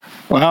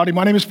Well, howdy,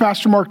 my name is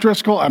Pastor Mark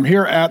Driscoll. I'm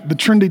here at the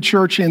Trinity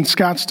Church in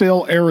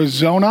Scottsdale,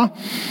 Arizona.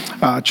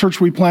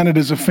 Church we planted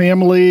as a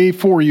family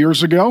 4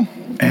 years ago,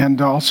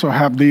 and also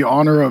have the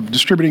honor of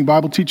distributing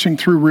Bible teaching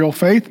through Real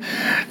Faith,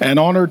 and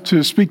honored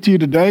to speak to you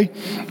today.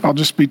 I'll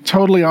just be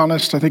totally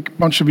honest. I think a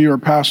bunch of you are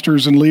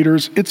pastors and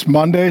leaders. It's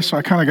Monday, so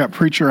I kind of got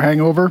preacher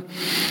hangover,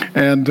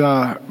 and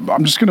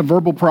I'm just going to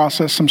verbal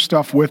process some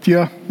stuff with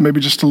you, maybe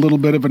just a little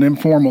bit of an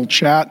informal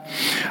chat.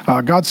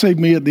 God saved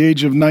me at the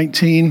age of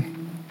 19.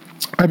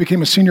 I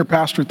became a senior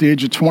pastor at the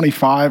age of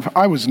 25.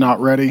 I was not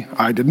ready.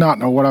 I did not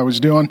know what I was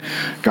doing.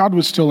 God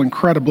was still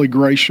incredibly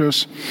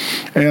gracious,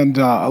 and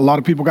a lot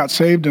of people got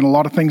saved and a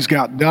lot of things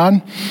got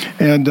done.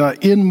 And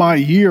in my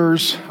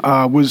years,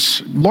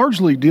 was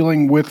largely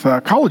dealing with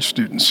college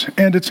students.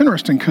 And it's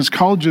interesting because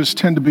colleges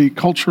tend to be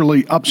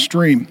culturally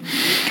upstream,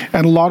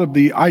 and a lot of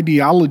the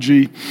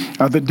ideology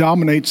that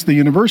dominates the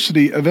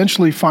university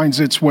eventually finds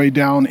its way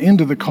down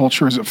into the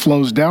culture as it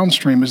flows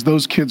downstream. As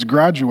those kids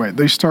graduate,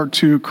 they start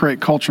to create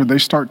culture.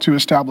 They start to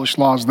establish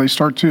laws. They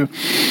start to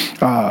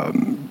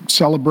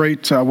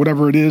celebrate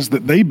whatever it is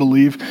that they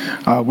believe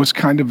was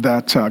kind of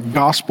that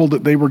gospel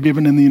that they were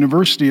given in the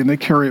university, and they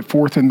carry it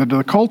forth into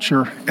the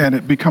culture, and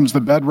it becomes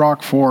the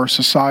bedrock for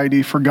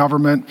society, for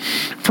government,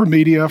 for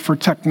media, for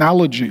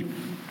technology.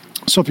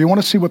 So if you want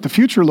to see what the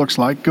future looks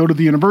like, go to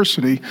the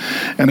university,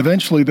 and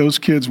eventually those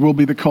kids will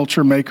be the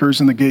culture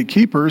makers and the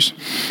gatekeepers,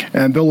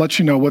 and they'll let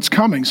you know what's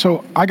coming.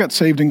 So I got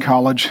saved in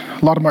college.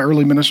 A lot of my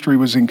early ministry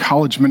was in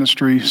college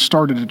ministry,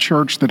 started a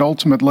church that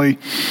ultimately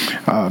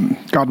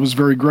God was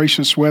very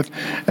gracious with,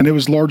 and it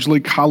was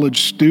largely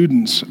college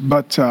students.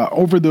 But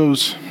over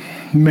those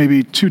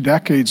maybe 2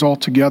 decades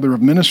altogether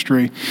of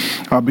ministry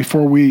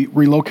before we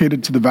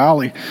relocated to the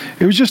Valley,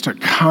 it was just a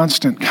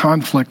constant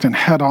conflict and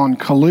head-on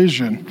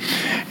collision.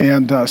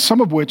 And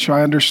some of which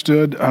I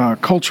understood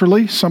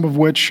culturally, some of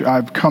which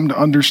I've come to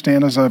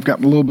understand as I've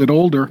gotten a little bit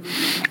older.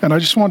 And I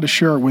just wanted to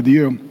share it with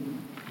you.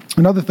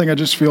 Another thing I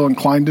just feel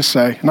inclined to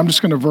say, and I'm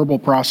just going to verbal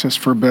process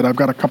for a bit. I've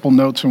got a couple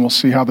notes and we'll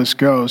see how this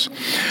goes.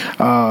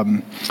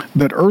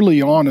 That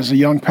early on as a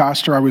young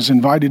pastor, I was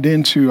invited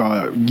into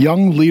a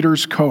young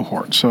leaders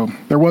cohort. So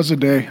there was a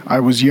day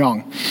I was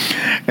young.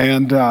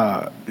 And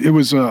it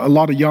was a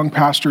lot of young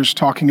pastors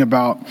talking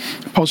about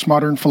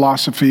postmodern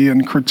philosophy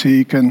and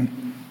critique and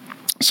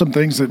some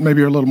things that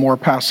maybe are a little more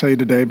passé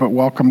today, but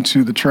welcome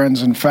to the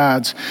trends and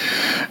fads.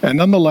 And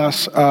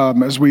nonetheless,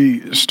 as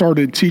we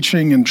started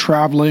teaching and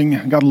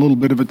traveling, got a little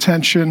bit of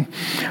attention,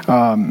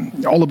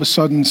 all of a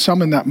sudden,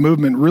 some in that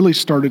movement really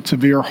started to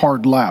veer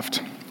hard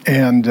left.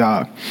 And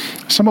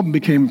some of them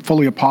became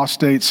fully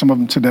apostate. Some of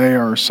them today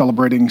are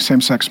celebrating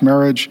same-sex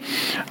marriage,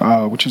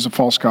 which is a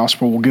false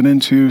gospel we'll get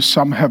into.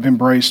 Some have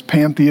embraced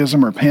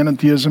pantheism or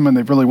panentheism, and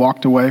they've really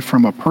walked away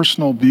from a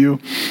personal view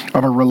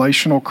of a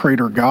relational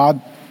creator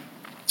God.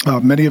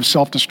 Many have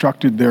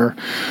self-destructed their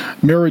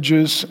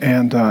marriages,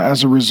 and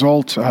as a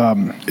result,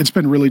 it's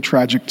been really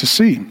tragic to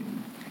see.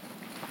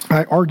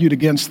 I argued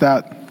against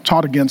that,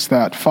 taught against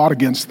that, fought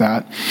against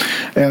that,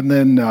 and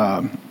then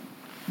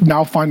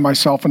now find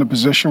myself in a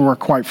position where,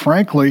 quite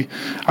frankly,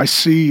 I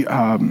see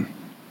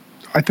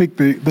I think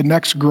the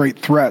next great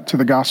threat to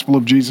the gospel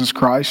of Jesus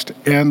Christ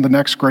and the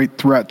next great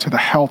threat to the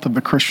health of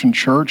the Christian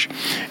church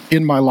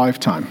in my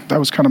lifetime. That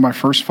was kind of my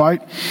first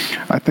fight.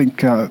 I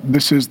think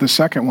this is the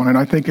second one, and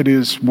I think it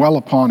is well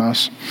upon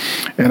us.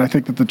 And I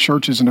think that the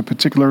church is in a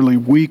particularly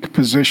weak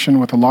position,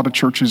 with a lot of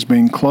churches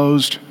being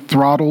closed,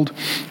 throttled,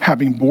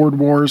 having board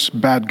wars,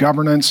 bad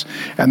governance,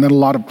 and then a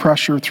lot of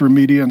pressure through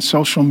media and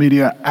social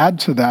media. Add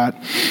to that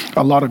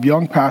a lot of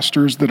young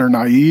pastors that are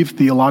naive,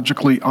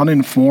 theologically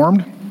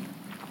uninformed.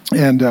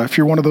 And if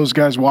you're one of those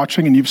guys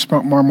watching and you've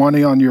spent more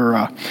money on your,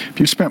 if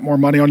you spent more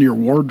money on your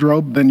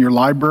wardrobe than your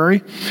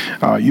library,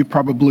 you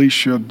probably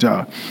should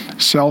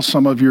sell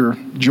some of your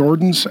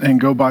Jordans and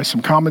go buy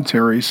some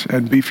commentaries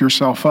and beef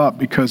yourself up,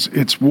 because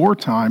it's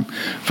wartime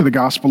for the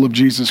gospel of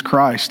Jesus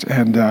Christ.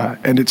 And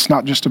it's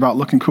not just about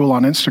looking cool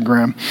on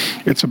Instagram.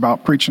 It's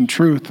about preaching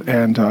truth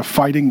and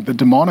fighting the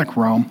demonic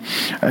realm.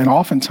 And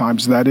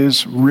oftentimes that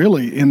is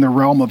really in the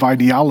realm of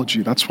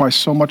ideology. That's why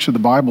so much of the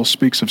Bible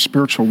speaks of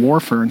spiritual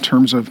warfare in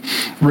terms of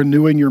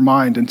renewing your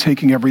mind and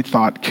taking every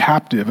thought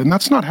captive. And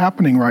that's not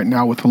happening right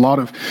now with a lot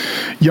of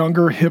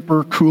younger,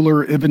 hipper,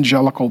 cooler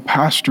evangelical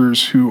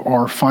pastors who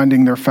are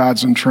finding their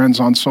fads and trends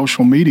on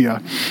social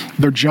media.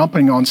 They're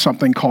jumping on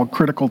something called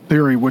critical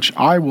theory, which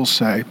I will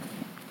say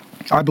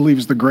I believe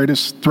is the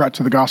greatest threat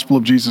to the gospel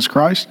of Jesus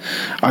Christ.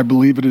 I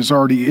believe it has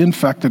already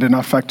infected and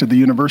affected the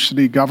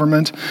university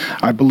government.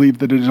 I believe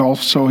that it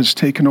also has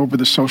taken over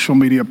the social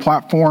media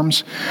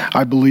platforms.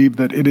 I believe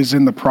that it is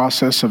in the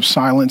process of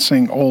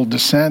silencing all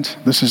dissent.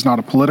 This is not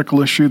a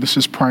political issue. This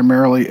is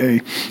primarily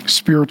a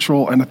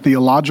spiritual and a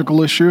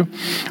theological issue.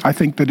 I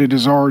think that it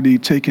has already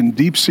taken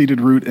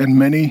deep-seated root in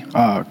many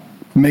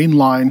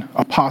mainline,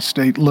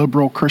 apostate,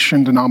 liberal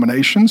Christian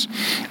denominations.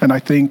 And I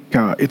think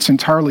it's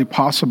entirely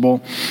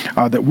possible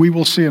that we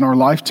will see in our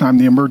lifetime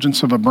the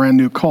emergence of a brand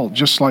new cult.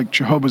 Just like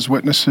Jehovah's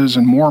Witnesses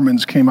and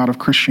Mormons came out of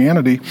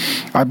Christianity,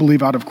 I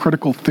believe out of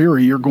critical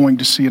theory, you're going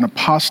to see an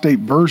apostate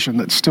version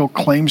that still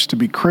claims to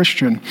be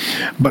Christian,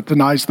 but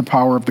denies the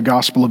power of the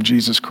gospel of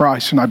Jesus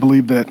Christ. And I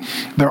believe that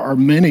there are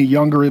many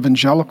younger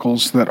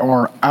evangelicals that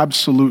are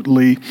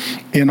absolutely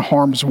in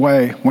harm's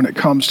way when it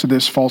comes to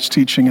this false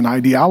teaching and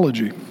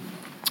ideology.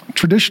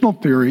 Traditional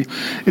theory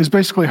is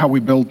basically how we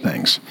build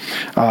things.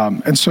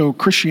 And so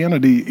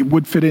Christianity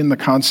would fit in the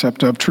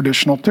concept of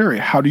traditional theory.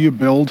 How do you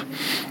build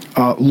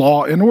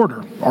law and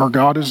order? Our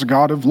God is a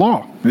God of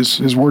law.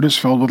 His word is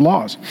filled with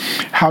laws.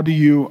 How do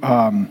you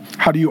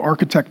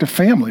architect a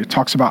family? It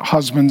talks about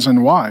husbands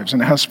and wives,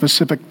 and it has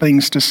specific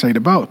things to say to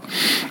both.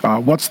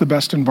 What's the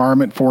best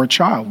environment for a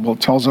child? Well,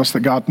 it tells us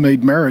that God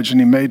made marriage,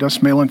 and He made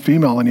us male and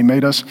female, and He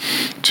made us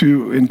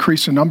to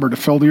increase in number, to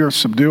fill the earth,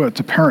 subdue it,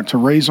 to parent, to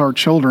raise our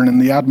children in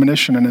the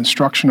admonition and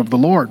instruction of the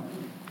Lord.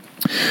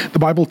 The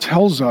Bible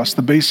tells us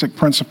the basic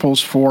principles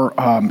for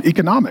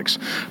economics,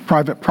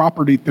 private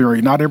property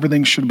theory. Not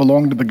everything should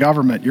belong to the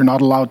government. You're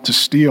not allowed to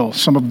steal.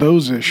 Some of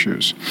those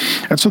issues.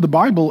 And so the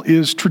Bible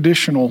is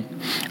traditional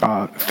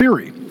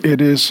theory.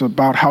 It is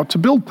about how to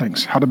build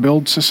things, how to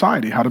build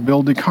society, how to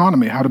build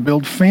economy, how to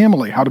build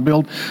family, how to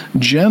build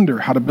gender,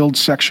 how to build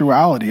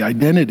sexuality,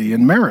 identity,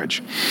 and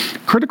marriage.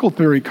 Critical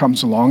theory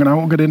comes along, and I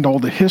won't get into all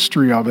the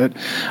history of it,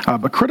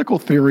 but critical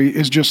theory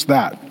is just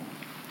that.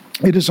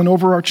 It is an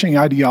overarching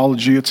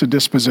ideology, it's a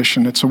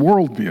disposition, it's a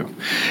worldview,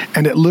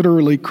 and it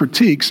literally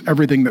critiques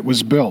everything that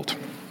was built.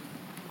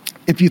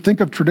 If you think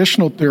of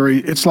traditional theory,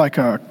 it's like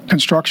a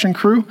construction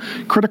crew.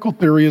 Critical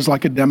theory is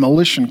like a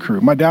demolition crew.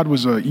 My dad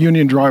was a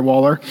union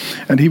drywaller,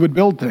 and he would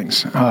build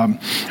things.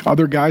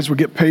 Other guys would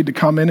get paid to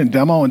come in and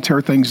demo and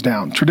tear things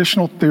down.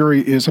 Traditional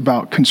theory is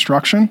about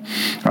construction.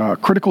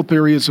 Critical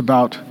theory is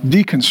about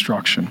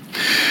deconstruction.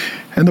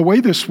 And the way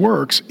this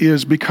works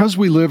is because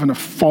we live in a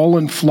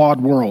fallen,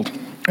 flawed world,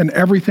 and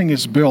everything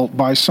is built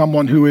by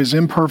someone who is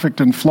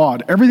imperfect and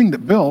flawed. Everything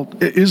that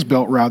is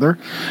built,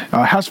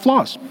 has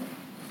flaws.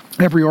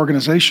 Every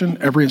organization,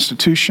 every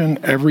institution,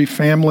 every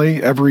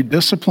family, every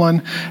discipline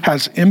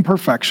has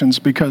imperfections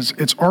because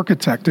it's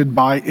architected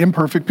by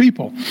imperfect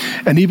people.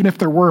 And even if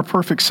there were a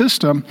perfect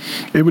system,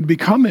 it would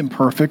become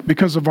imperfect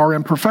because of our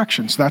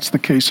imperfections. That's the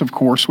case, of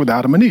course, with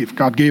Adam and Eve.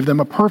 God gave them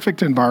a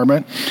perfect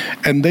environment,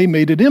 and they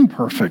made it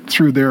imperfect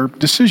through their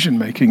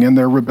decision-making and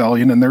their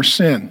rebellion and their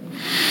sin.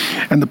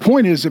 And the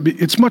point is,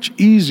 it's much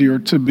easier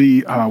to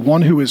be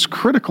one who is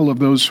critical of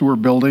those who are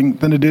building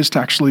than it is to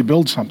actually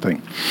build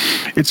something.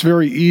 It's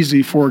very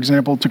easy, for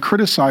example, to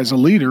criticize a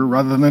leader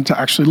rather than to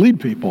actually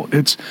lead people.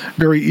 It's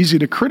very easy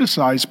to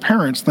criticize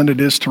parents than it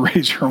is to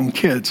raise your own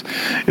kids.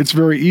 It's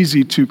very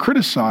easy to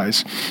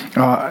criticize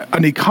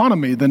an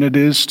economy than it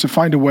is to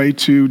find a way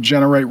to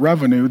generate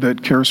revenue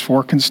that cares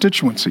for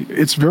constituency.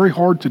 It's very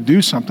hard to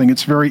do something.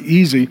 It's very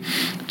easy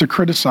to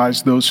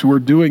criticize those who are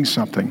doing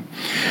something.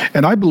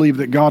 And I believe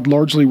that God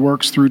largely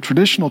works through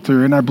traditional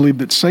theory, and I believe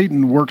that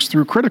Satan works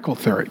through critical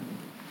theory.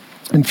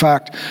 In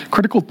fact,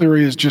 critical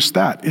theory is just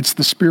that. It's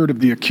the spirit of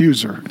the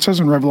accuser. It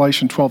says in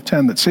Revelation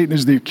 12:10 that Satan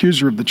is the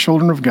accuser of the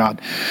children of God,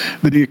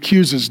 that he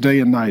accuses day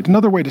and night.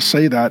 Another way to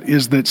say that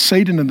is that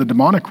Satan in the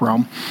demonic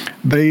realm,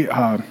 they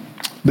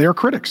are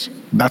critics.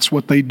 That's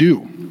what they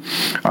do.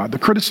 The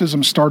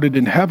criticism started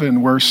in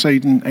heaven where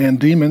Satan and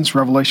demons,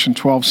 Revelation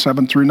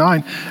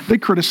 12:7-9, they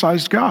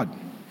criticized God.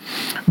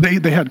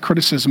 They had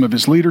criticism of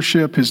his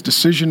leadership, his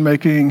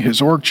decision-making,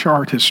 his org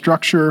chart, his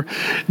structure.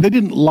 They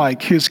didn't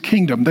like his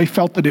kingdom. They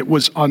felt that it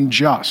was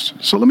unjust.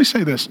 So let me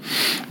say this.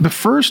 The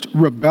first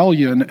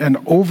rebellion and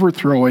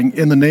overthrowing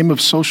in the name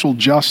of social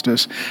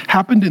justice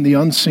happened in the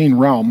unseen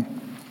realm.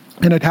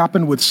 And it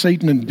happened with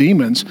Satan and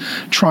demons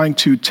trying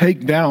to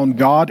take down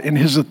God and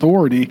his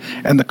authority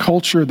and the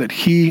culture that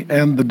he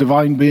and the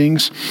divine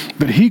beings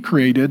that he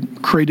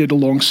created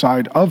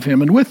alongside of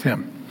him and with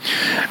him.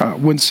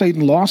 When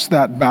Satan lost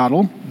that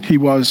battle, he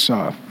was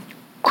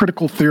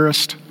critical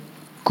theorist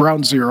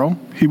ground zero.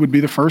 He would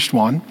be the first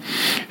one.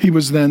 He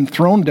was then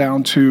thrown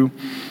down to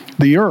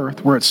the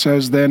earth, where it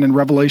says then in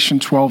Revelation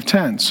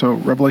 12:10, so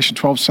Revelation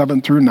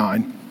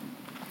 12:7-9,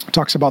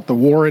 talks about the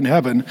war in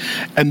heaven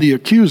and the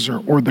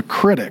accuser or the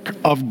critic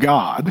of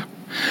God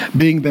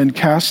being then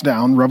cast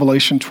down.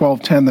 Revelation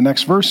 12:10, the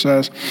next verse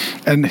says,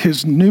 and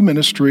his new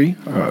ministry,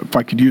 if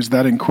I could use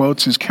that in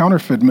quotes, his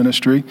counterfeit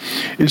ministry,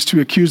 is to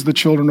accuse the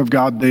children of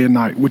God day and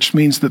night, which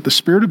means that the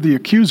spirit of the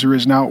accuser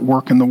is now at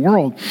work in the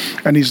world,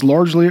 and he's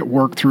largely at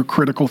work through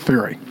critical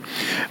theory,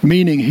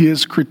 meaning he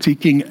is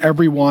critiquing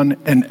everyone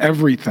and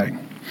everything.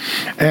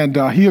 And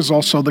he is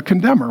also the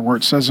condemner, where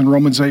it says in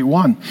Romans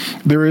 8:1,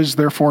 there is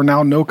therefore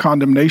now no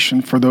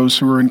condemnation for those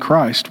who are in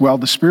Christ. Well,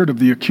 the spirit of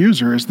the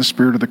accuser is the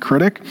spirit of the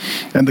critic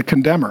and the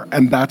condemner,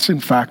 and that's in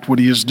fact what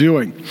he is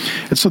doing.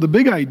 And so the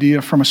big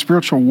idea from a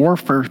spiritual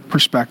warfare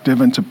perspective,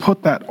 and to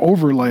put that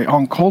overlay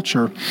on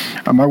culture,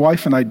 my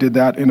wife and I did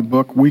that in a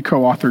book we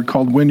co-authored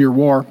called Win Your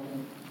War.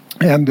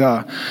 And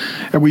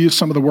we use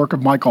some of the work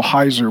of Michael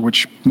Heiser,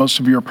 which most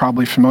of you are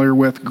probably familiar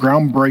with.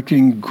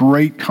 Groundbreaking,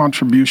 great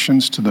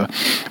contributions to the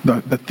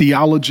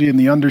theology and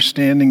the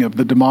understanding of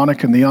the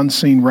demonic and the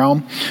unseen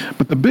realm.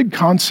 But the big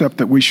concept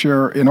that we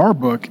share in our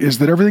book is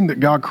that everything that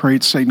God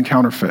creates, Satan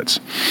counterfeits.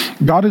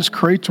 God is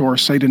creator,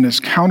 Satan is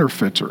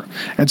counterfeiter.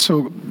 And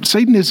so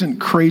Satan isn't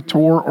creator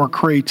or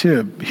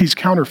creative, he's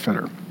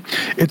counterfeiter.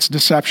 It's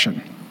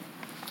deception.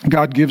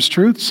 God gives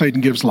truth,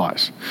 Satan gives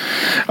lies.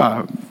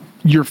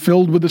 You're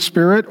filled with the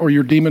Spirit or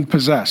you're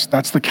demon-possessed.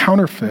 That's the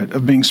counterfeit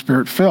of being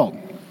Spirit-filled.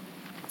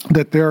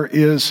 That there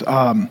is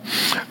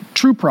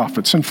true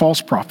prophets and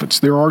false prophets.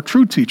 There are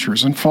true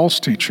teachers and false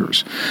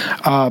teachers.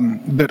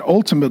 That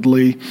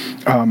ultimately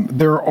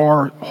there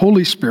are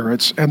Holy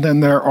Spirits and then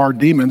there are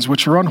demons,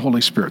 which are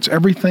unholy spirits.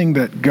 Everything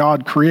that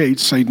God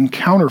creates, Satan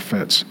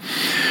counterfeits.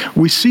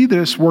 We see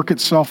this work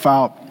itself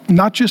out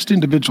not just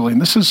individually,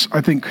 and this is,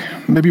 I think,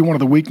 maybe one of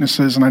the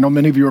weaknesses, and I know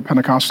many of you are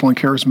Pentecostal and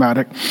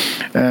charismatic,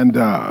 and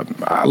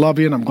I love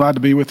you, and I'm glad to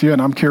be with you,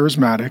 and I'm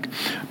charismatic,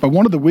 but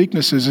one of the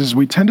weaknesses is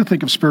we tend to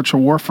think of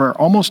spiritual warfare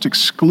almost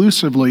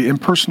exclusively in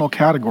personal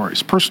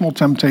categories: personal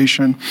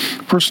temptation,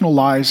 personal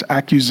lies,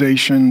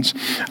 accusations,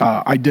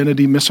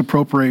 identity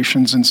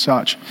misappropriations, and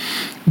such.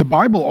 The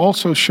Bible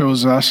also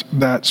shows us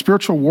that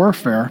spiritual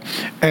warfare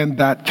and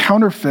that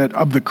counterfeit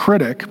of the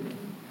critic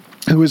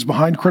who is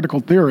behind critical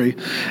theory,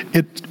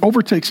 it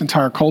overtakes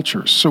entire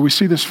cultures. So we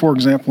see this, for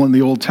example, in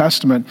the Old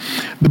Testament.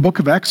 The book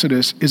of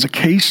Exodus is a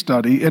case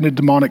study in a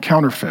demonic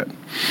counterfeit.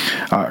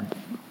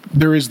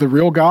 There is the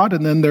real God,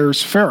 and then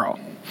there's Pharaoh.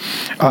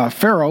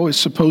 Pharaoh is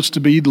supposed to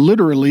be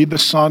literally the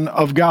son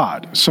of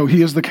God. So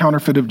he is the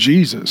counterfeit of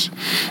Jesus.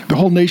 The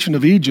whole nation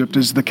of Egypt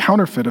is the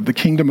counterfeit of the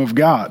kingdom of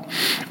God.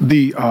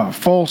 The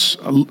false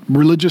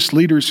religious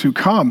leaders who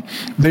come,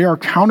 they are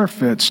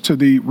counterfeits to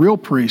the real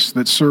priests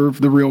that serve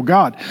the real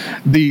God.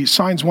 The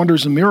signs,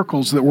 wonders, and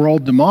miracles that were all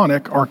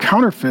demonic are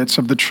counterfeits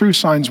of the true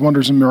signs,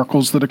 wonders, and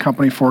miracles that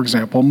accompany, for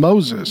example,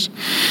 Moses.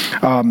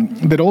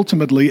 That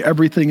ultimately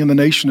everything in the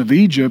nation of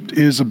Egypt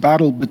is a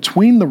battle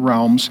between the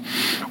realms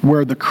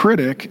where the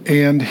critic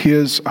and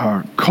his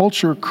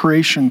culture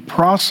creation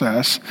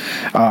process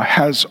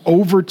has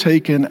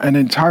overtaken an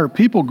entire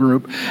people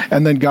group,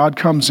 and then God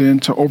comes in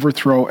to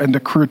overthrow and to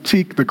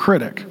critique the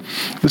critic.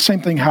 The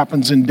same thing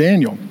happens in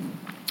Daniel.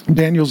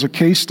 Daniel's a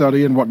case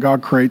study in what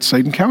God creates,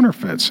 Satan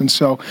counterfeits. And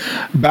so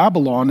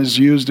Babylon is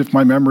used, if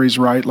my memory's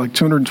right, like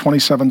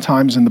 227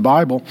 times in the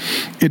Bible.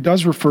 It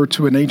does refer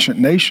to an ancient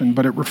nation,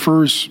 but it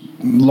refers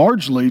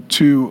largely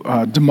to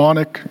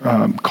demonic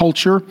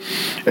culture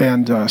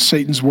and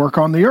Satan's work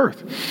on the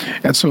earth.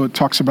 And so it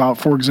talks about,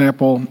 for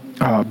example,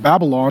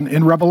 Babylon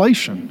in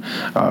Revelation.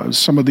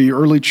 Some of the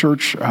early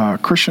church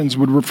Christians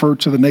would refer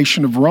to the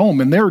nation of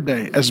Rome in their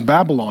day as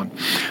Babylon.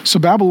 So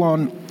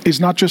Babylon is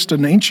not just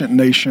an ancient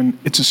nation,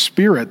 it's a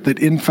spirit that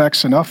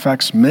infects and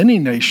affects many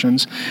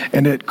nations,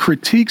 and it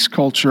critiques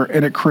culture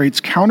and it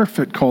creates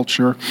counterfeit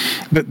culture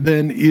that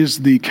then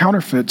is the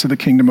counterfeit to the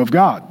kingdom of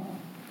God.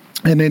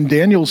 And in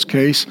Daniel's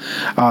case,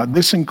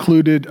 this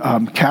included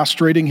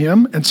castrating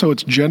him, and so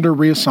it's gender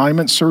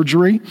reassignment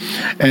surgery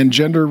and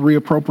gender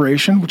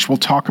reappropriation, which we'll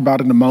talk about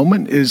in a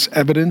moment, is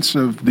evidence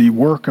of the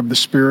work of the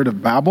spirit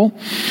of Babel,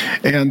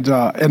 and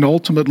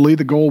ultimately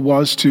the goal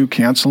was to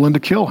cancel and to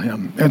kill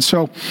him. And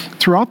so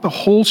throughout the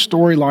whole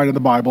storyline of the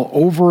Bible,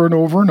 over and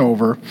over and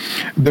over,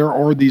 there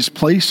are these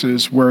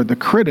places where the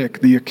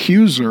critic, the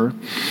accuser,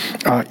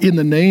 in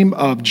the name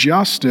of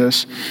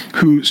justice,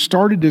 who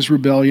started his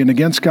rebellion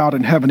against God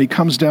in heaven, he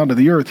comes down to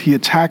the earth, he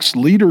attacks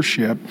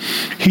leadership,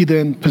 he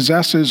then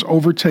possesses,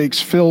 overtakes,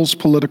 fills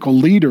political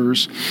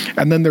leaders,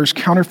 and then there's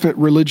counterfeit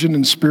religion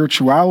and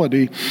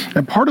spirituality.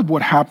 And part of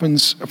what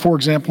happens, for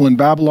example, in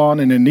Babylon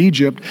and in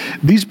Egypt,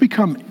 these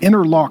become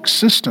interlocked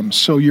systems.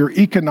 So your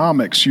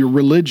economics, your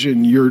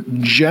religion, your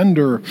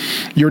gender,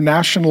 your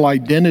national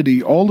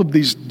identity, all of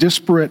these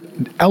disparate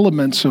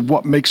elements of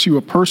what makes you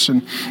a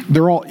person,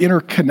 they're all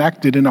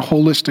interconnected in a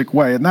holistic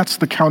way. And that's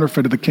the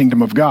counterfeit of the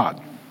kingdom of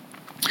God.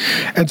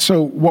 And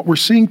so what we're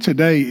seeing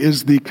today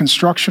is the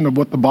construction of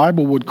what the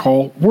Bible would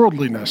call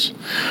worldliness.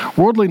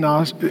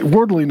 Worldliness,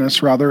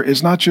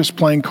 is not just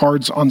playing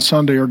cards on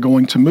Sunday or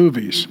going to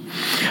movies.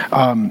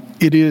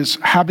 It is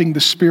having the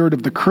spirit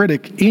of the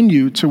critic in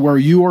you to where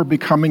you are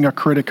becoming a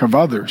critic of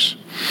others.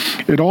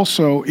 It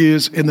also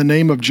is, in the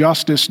name of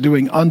justice,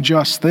 doing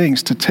unjust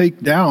things to take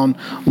down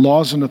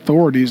laws and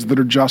authorities that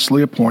are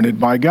justly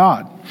appointed by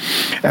God.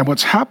 And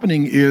what's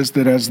happening is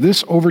that as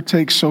this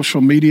overtakes social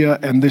media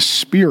and this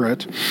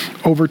spirit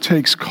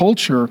overtakes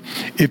culture,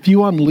 if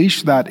you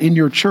unleash that in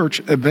your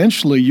church,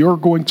 eventually you're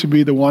going to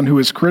be the one who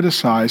is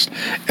criticized,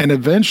 and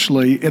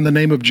eventually, in the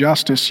name of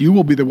justice, you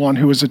will be the one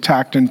who is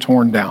attacked and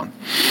torn down.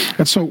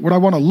 And so what I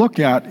want to look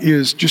at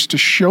is just to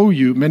show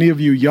you, many of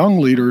you young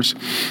leaders,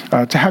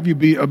 to have you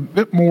be a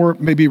bit more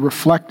maybe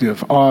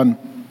reflective on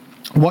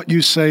what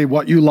you say,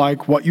 what you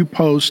like, what you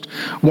post,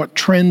 what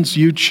trends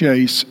you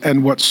chase,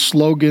 and what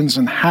slogans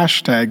and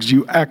hashtags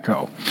you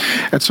echo.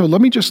 And so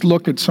let me just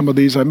look at some of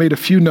these. I made a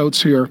few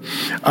notes here.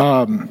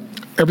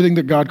 Everything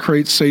that God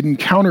creates, Satan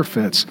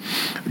counterfeits.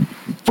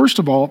 First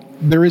of all,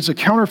 there is a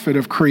counterfeit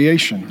of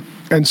creation.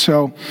 And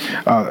so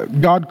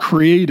God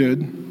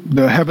created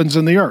the heavens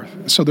and the earth.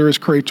 So there is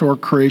creator,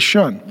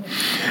 creation.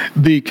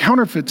 The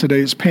counterfeit today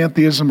is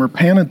pantheism or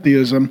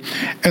panentheism,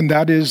 and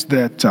that is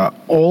that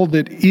all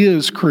that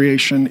is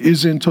creation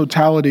is in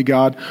totality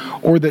God,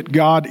 or that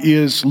God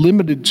is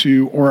limited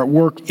to or at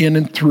work in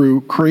and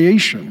through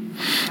creation.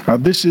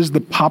 This is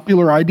the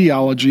popular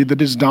ideology that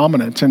is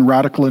dominant in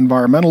radical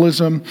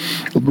environmentalism,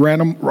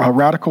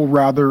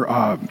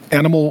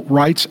 animal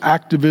rights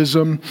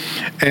activism,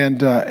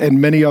 and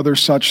many other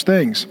such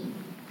things.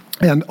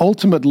 And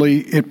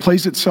ultimately, it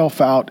plays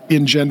itself out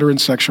in gender and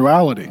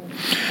sexuality.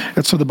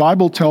 And so the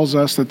Bible tells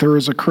us that there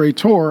is a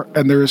creator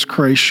and there is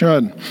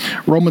creation.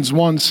 Romans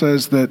 1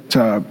 says that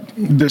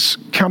this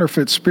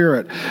counterfeit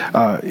spirit,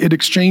 it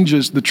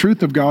exchanges the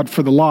truth of God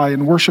for the lie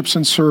and worships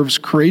and serves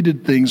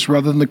created things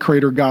rather than the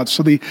creator God.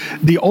 So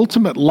the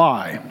ultimate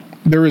lie,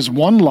 there is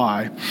one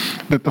lie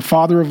that the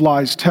father of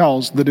lies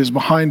tells that is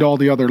behind all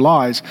the other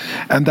lies,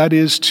 and that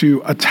is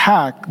to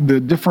attack the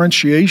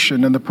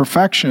differentiation and the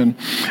perfection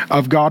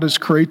of God as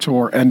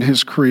creator and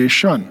his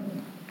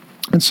creation.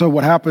 And so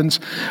what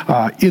happens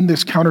in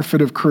this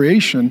counterfeit of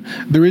creation,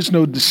 there is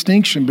no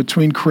distinction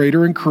between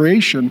creator and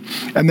creation.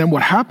 And then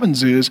what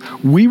happens is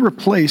we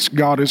replace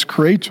God as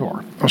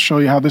creator. I'll show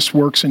you how this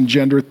works in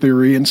gender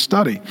theory and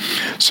study.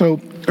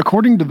 So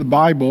according to the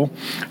Bible,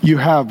 you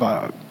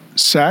have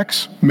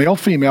sex, male,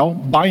 female,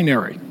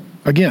 binary.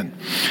 Again,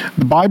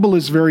 the Bible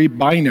is very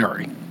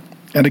binary.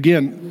 And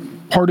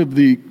again, part of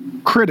the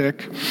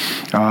critic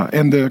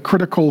and the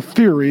critical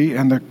theory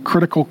and the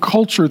critical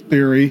culture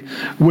theory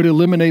would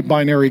eliminate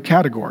binary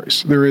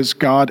categories. There is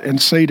God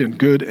and Satan,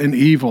 good and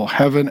evil,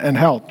 heaven and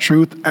hell,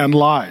 truth and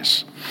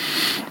lies.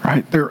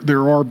 Right?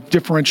 There are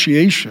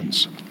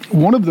differentiations.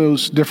 One of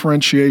those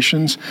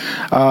differentiations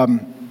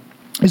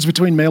is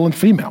between male and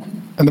female.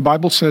 And the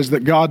Bible says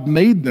that God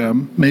made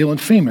them male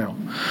and female.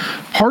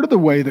 Part of the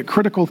way that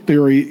critical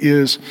theory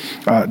is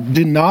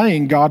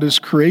denying God as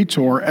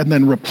creator and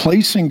then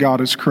replacing God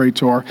as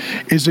creator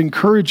is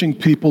encouraging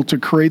people to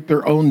create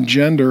their own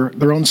gender,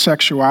 their own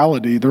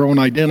sexuality, their own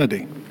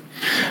identity.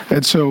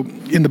 And so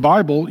in the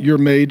Bible, you're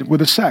made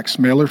with a sex,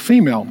 male or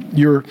female.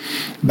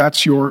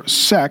 That's your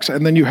sex.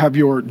 And then you have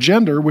your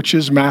gender, which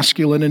is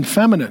masculine and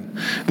feminine.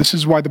 This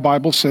is why the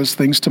Bible says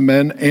things to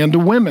men and to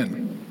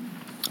women,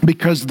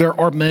 because there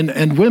are men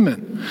and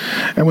women.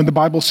 And when the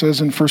Bible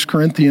says in 1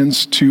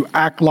 Corinthians to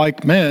act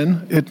like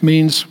men, it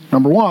means,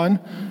 number one,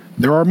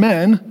 there are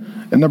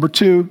men, and number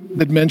two,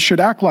 that men should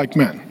act like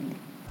men.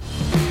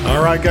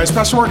 All right, guys,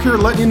 Pastor Mark here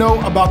letting you know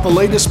about the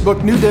latest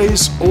book, New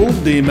Days,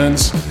 Old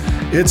Demons.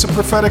 It's a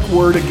prophetic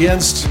word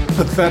against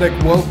pathetic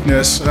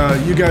wokeness.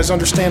 You guys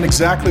understand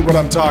exactly what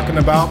I'm talking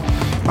about.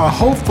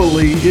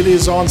 Hopefully it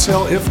is on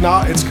sale. If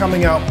not, it's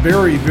coming out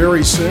very,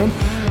 very soon.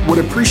 Would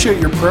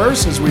appreciate your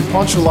prayers as we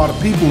punch a lot of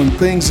people and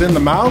things in the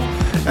mouth.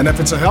 And if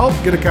it's a help,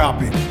 get a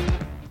copy.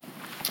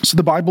 So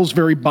the Bible's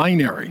very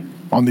binary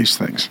on these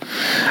things.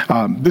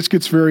 This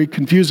gets very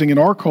confusing in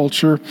our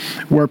culture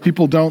where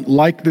people don't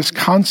like this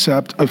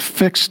concept of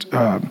fixed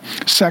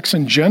sex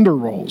and gender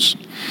roles.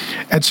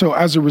 And so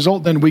as a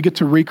result, then we get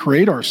to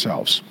recreate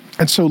ourselves.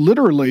 And so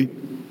literally,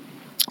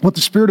 what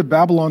the spirit of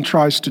Babylon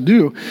tries to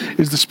do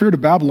is the spirit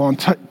of Babylon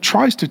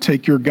tries to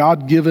take your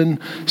God-given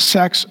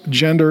sex,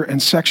 gender,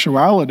 and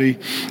sexuality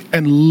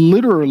and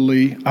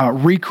literally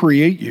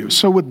recreate you.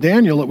 So with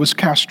Daniel, it was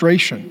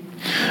castration.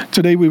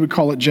 Today, we would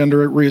call it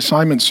gender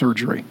reassignment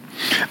surgery.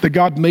 That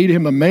God made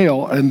him a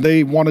male, and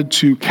they wanted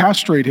to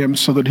castrate him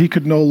so that he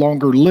could no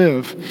longer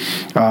live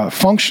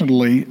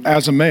functionally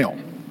as a male.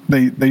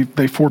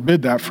 They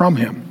forbid that from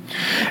him.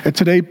 And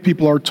today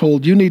people are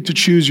told you need to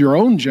choose your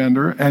own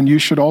gender, and you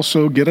should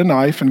also get a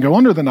knife and go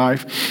under the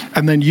knife,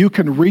 and then you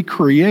can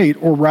recreate,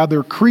 or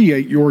rather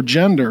create, your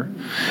gender.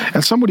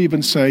 And some would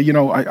even say,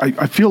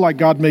 I feel like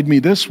God made me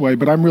this way,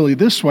 but I'm really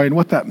this way. And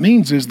what that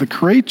means is the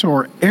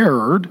Creator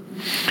erred.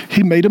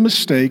 He made a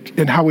mistake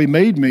in how he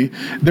made me.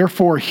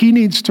 Therefore, he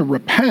needs to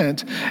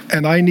repent,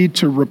 and I need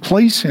to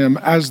replace him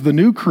as the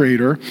new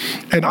creator,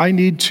 and I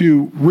need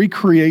to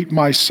recreate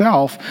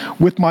myself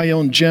with my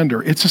own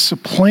gender. It's a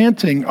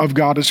supplanting of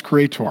God as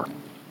creator.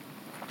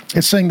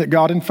 It's saying that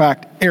God, in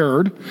fact,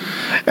 erred,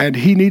 and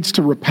he needs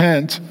to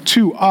repent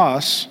to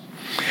us,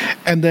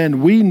 and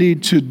then we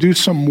need to do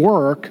some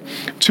work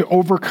to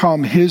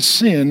overcome his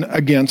sin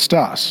against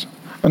us.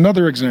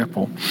 Another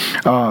example,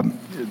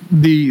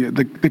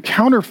 the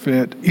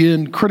counterfeit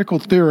in critical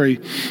theory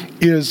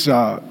is,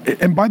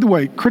 and by the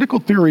way, critical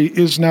theory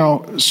is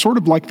now sort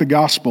of like the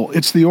gospel.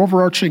 It's the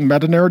overarching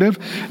meta-narrative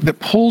that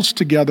pulls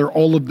together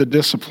all of the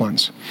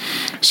disciplines.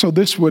 So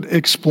this would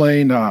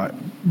explain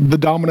the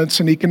dominance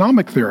in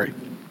economic theory.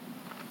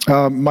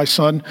 My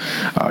son,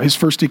 his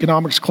first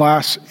economics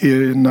class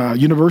in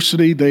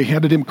university, they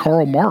handed him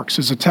Karl Marx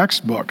as a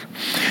textbook.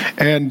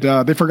 And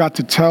they forgot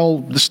to tell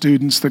the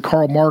students that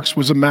Karl Marx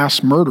was a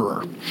mass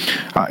murderer.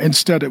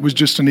 Instead, it was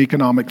just an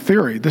economic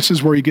theory. This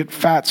is where you get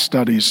fat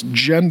studies,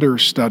 gender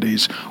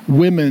studies,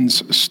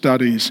 women's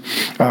studies,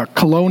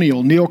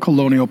 colonial,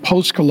 neo-colonial,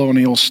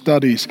 post-colonial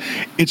studies.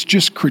 It's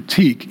just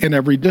critique in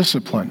every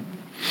discipline.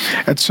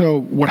 And so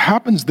what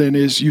happens then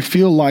is you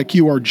feel like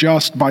you are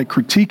just by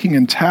critiquing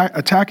and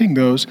attacking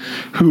those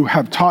who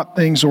have taught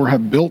things or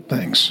have built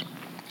things,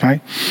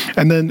 okay?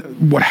 And then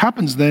what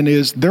happens then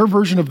is their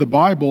version of the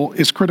Bible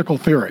is critical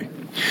theory.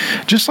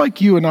 Just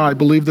like you and I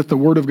believe that the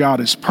Word of God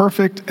is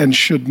perfect and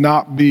should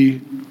not be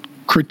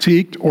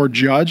critiqued or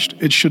judged,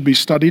 it should be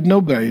studied and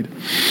obeyed.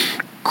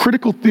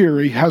 Critical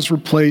theory has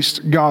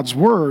replaced God's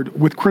Word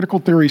with critical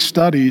theory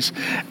studies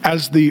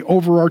as the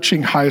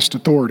overarching highest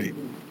authority.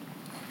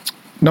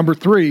 Number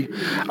three,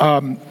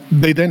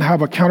 they then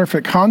have a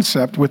counterfeit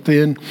concept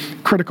within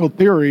critical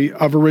theory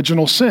of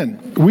original sin.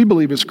 We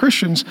believe as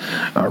Christians,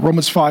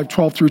 Romans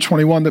 5:12 through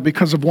 21, that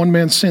because of one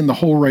man's sin, the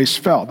whole race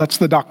fell. That's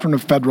the doctrine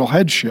of federal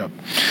headship.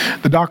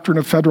 The doctrine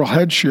of federal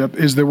headship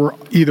is that we're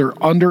either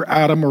under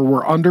Adam or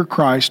we're under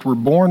Christ. We're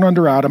born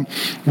under Adam.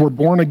 We're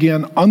born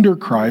again under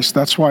Christ.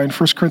 That's why in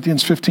 1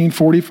 Corinthians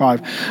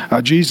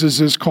 15:45,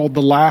 Jesus is called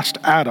the last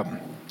Adam.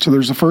 So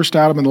there's the first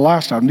Adam and the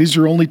last Adam. These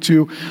are only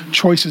two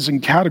choices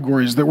and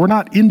categories that we're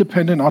not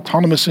independent,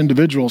 autonomous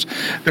individuals,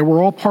 that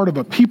we're all part of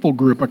a people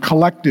group, a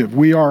collective.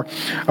 We are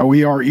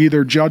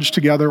either judged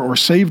together or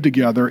saved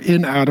together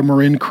in Adam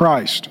or in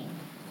Christ.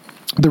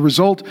 The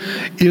result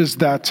is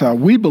that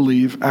we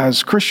believe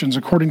as Christians,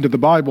 according to the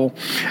Bible,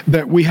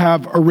 that we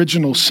have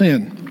original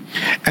sin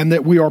and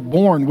that we are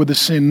born with a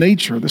sin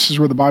nature. This is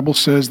where the Bible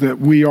says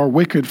that we are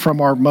wicked from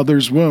our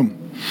mother's womb.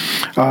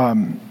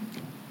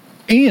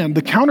 And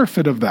the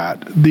counterfeit of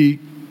that, the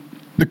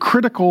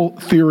critical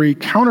theory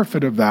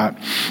counterfeit of that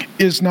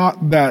is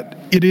not that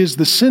it is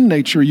the sin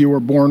nature you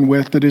were born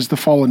with that is the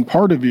fallen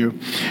part of you.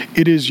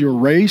 It is your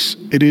race,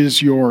 it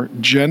is your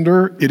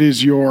gender, it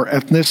is your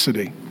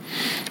ethnicity.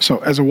 So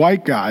as a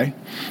white guy,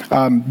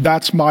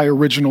 that's my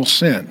original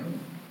sin,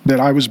 that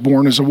I was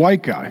born as a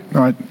white guy.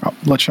 Now, I'll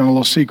let you on a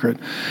little secret.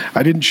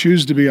 I didn't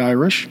choose to be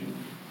Irish.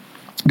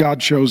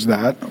 God chose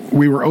that.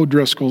 We were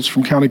O'Driscolls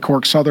from County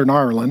Cork, Southern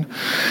Ireland.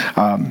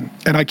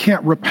 And I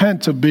can't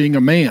repent of being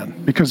a man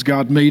because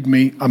God made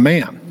me a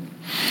man.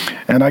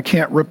 And I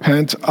can't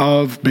repent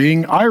of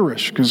being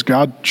Irish because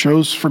God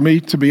chose for me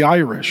to be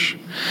Irish.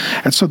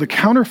 And so the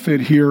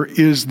counterfeit here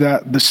is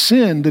that the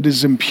sin that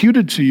is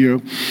imputed to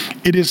you,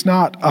 it is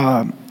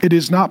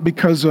not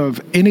because of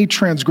any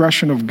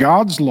transgression of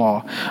God's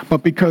law,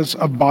 but because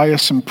of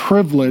bias and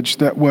privilege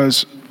that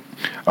was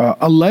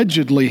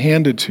allegedly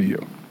handed to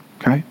you.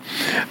 Okay?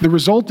 The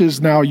result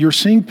is now you're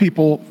seeing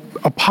people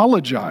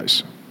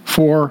apologize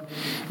for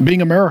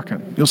being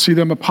American. You'll see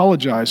them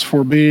apologize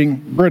for being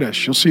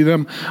British. You'll see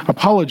them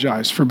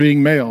apologize for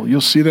being male.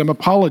 You'll see them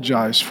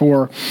apologize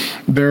for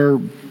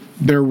their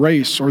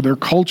race or their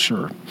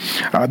culture.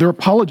 They're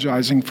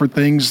apologizing for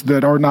things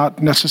that are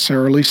not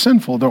necessarily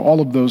sinful, though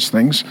all of those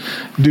things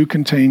do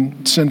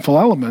contain sinful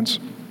elements.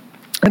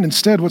 And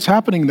instead, what's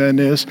happening then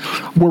is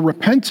we're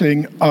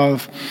repenting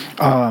of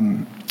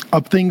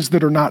things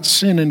that are not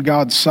sin in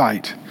God's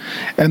sight.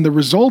 And the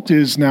result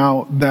is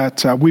now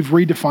that we've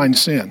redefined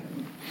sin.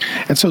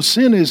 And so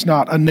sin is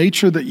not a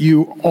nature that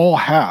you all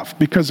have.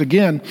 Because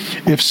again,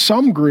 if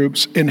some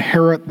groups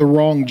inherit the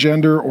wrong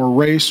gender or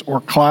race or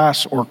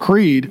class or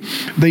creed,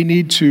 they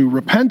need to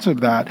repent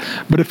of that.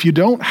 But if you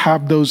don't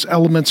have those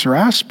elements or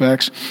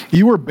aspects,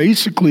 you are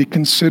basically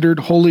considered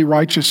holy,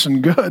 righteous,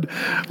 and good.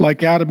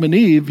 Like Adam and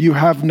Eve, you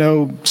have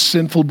no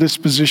sinful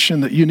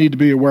disposition that you need to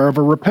be aware of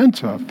or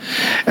repent of.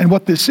 And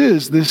what this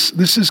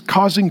is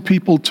causing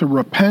people to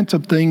repent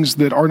of things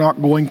that are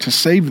not going to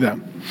save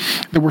them.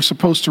 That we're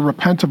supposed to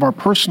repent of our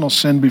personal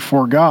sin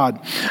before God,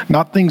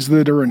 not things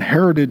that are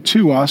inherited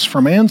to us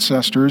from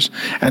ancestors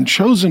and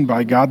chosen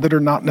by God that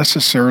are not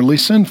necessarily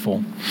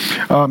sinful.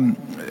 And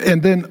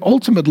then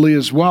ultimately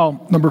as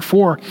well, number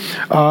 4,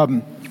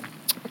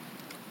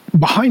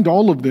 behind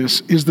all of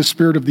this is the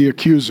spirit of the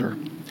accuser.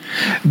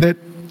 That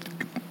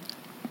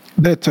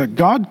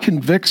God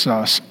convicts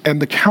us,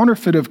 and the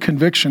counterfeit of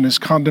conviction is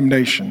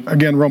condemnation.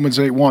 Again, Romans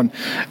 8:1.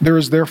 There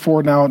is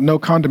therefore now no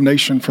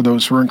condemnation for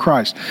those who are in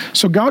Christ.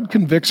 So God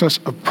convicts us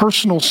of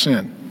personal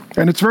sin.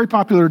 And it's very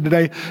popular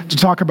today to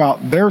talk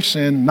about their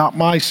sin, not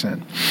my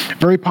sin.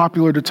 Very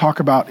popular to talk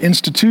about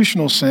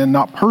institutional sin,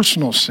 not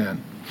personal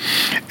sin.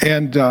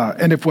 And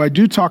if I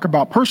do talk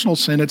about personal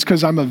sin, it's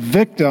because I'm a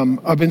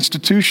victim of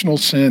institutional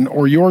sin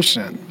or your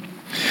sin.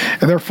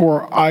 And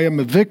therefore, I am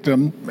a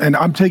victim, and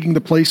I'm taking the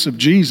place of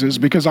Jesus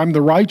because I'm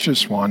the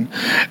righteous one,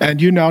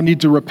 and you now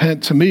need to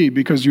repent to me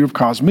because you have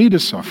caused me to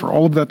suffer.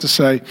 All of that to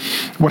say,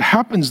 what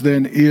happens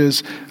then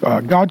is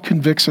God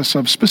convicts us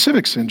of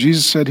specific sin.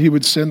 Jesus said he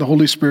would send the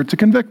Holy Spirit to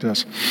convict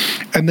us.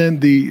 And then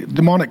the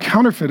demonic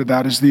counterfeit of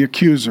that is the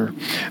accuser,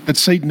 that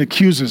Satan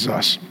accuses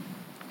us.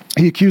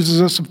 He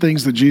accuses us of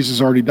things that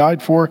Jesus already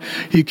died for.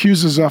 He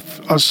accuses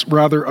us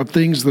of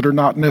things that are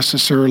not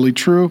necessarily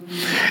true.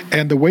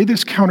 And the way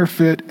this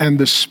counterfeit and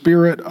the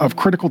spirit of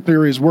critical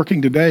theory is working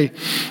today,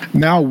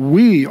 now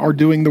we are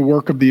doing the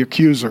work of the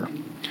accuser.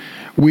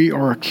 We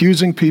are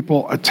accusing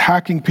people,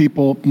 attacking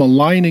people,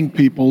 maligning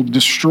people,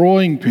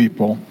 destroying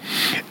people,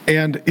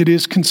 and it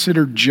is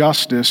considered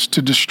justice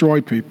to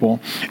destroy people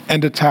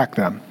and attack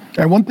them.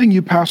 And one thing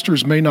you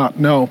pastors may not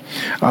know,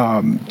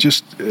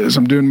 just as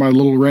I'm doing my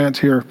little rant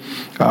here,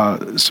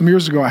 some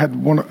years ago I had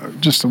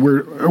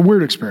a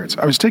weird experience.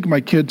 I was taking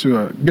my kid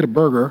to get a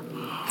burger,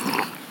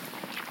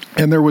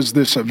 and there was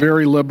this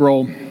very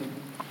liberal,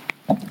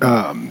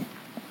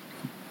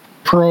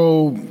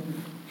 pro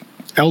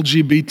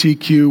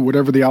LGBTQ,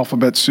 whatever the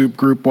alphabet soup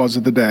group was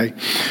of the day,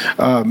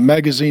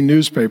 magazine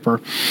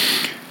newspaper,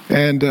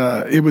 and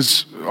it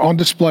was on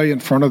display in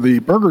front of the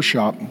burger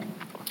shop.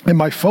 And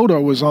my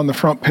photo was on the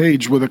front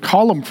page with a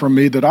column from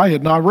me that I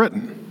had not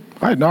written.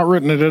 I had not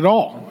written it at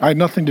all. I had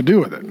nothing to do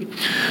with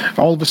it.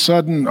 All of a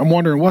sudden, I'm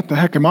wondering, what the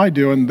heck am I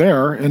doing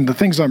there? And the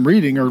things I'm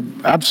reading are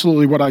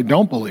absolutely what I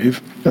don't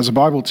believe as a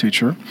Bible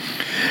teacher.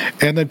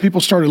 And then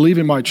people started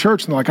leaving my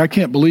church, and they're like, I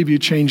can't believe you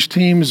changed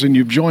teams and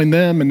you've joined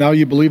them, and now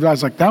you believe that. I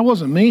was like, that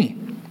wasn't me.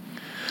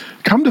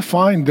 Come to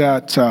find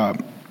that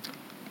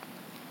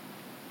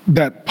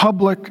that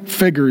public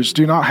figures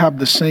do not have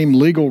the same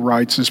legal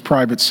rights as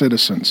private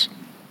citizens.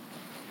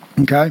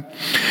 Okay?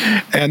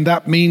 And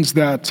that means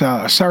that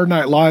Saturday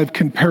Night Live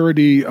can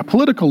parody a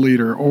political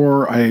leader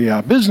or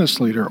a business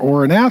leader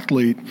or an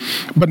athlete,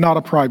 but not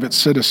a private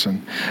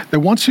citizen. That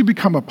once you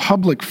become a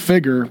public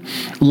figure,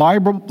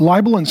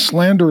 libel and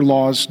slander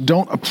laws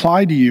don't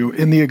apply to you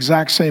in the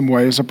exact same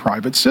way as a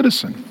private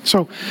citizen.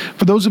 So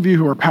for those of you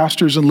who are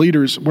pastors and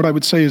leaders, what I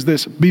would say is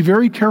this: be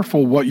very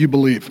careful what you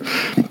believe.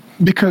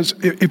 Because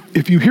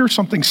if you hear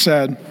something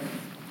said,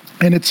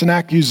 and it's an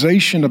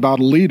accusation about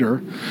a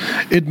leader,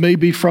 it may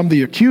be from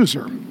the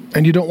accuser,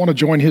 and you don't want to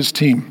join his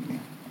team.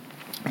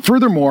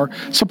 Furthermore,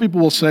 some people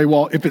will say,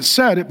 well, if it's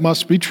said, it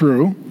must be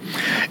true,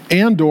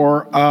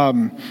 and/or,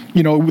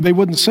 they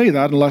wouldn't say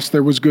that unless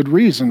there was good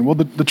reason. Well,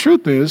 the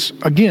truth is,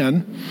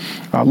 again,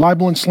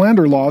 libel and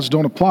slander laws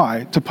don't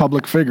apply to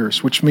public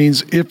figures, which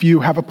means if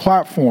you have a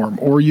platform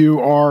or you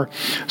are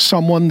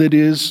someone that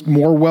is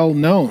more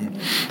well-known,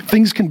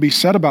 things can be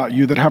said about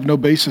you that have no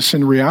basis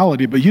in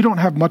reality, but you don't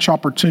have much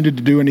opportunity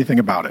to do anything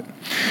about it.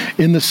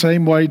 In the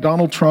same way,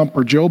 Donald Trump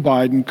or Joe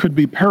Biden could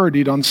be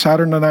parodied on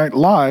Saturday Night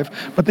Live,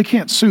 but they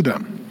can't sue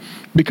them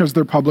because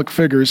they're public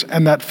figures,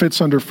 and that fits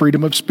under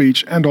freedom of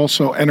speech and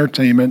also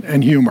entertainment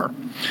and humor.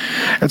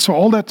 And so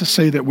all that to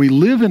say that we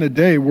live in a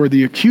day where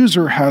the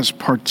accuser has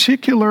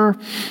particular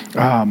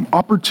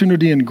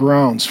opportunity and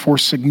grounds for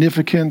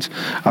significant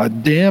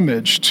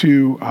damage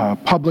to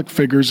public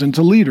figures and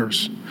to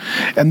leaders.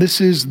 And this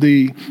is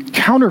the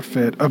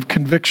counterfeit of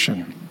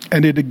conviction,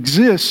 and it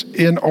exists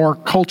in our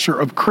culture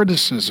of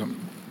criticism.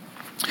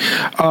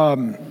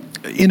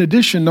 In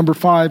addition, number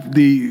 5,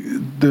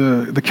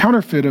 the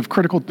counterfeit of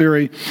critical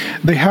theory,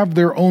 they have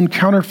their own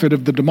counterfeit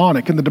of the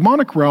demonic. In the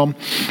demonic realm,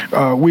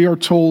 we are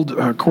told,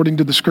 according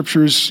to the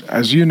scriptures,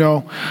 as you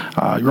know,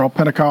 you're all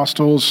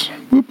Pentecostals,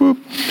 whoop, whoop,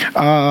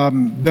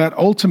 that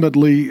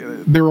ultimately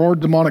there are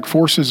demonic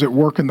forces at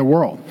work in the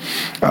world,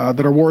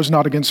 that our war is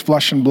not against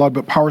flesh and blood,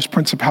 but powers,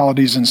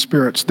 principalities, and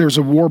spirits. There's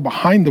a war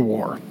behind the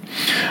war.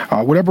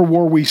 Whatever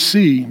war we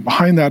see,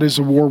 behind that is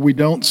a war we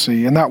don't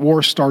see, and that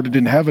war started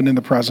in heaven in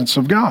the presence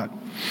of God.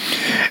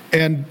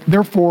 And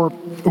therefore,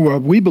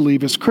 we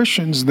believe as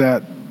Christians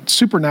that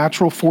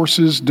supernatural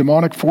forces,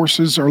 demonic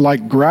forces are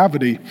like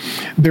gravity.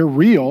 They're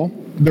real,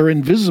 they're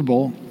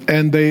invisible,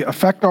 and they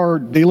affect our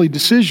daily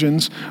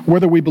decisions,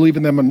 whether we believe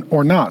in them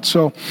or not.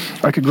 So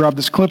I could grab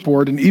this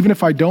clipboard, and even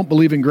if I don't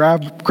believe in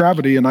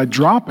gravity and I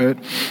drop it,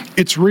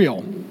 it's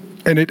real,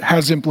 and it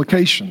has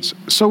implications.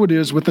 So it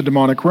is with the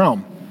demonic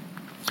realm.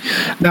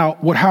 Now,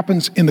 what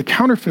happens in the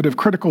counterfeit of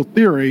critical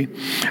theory,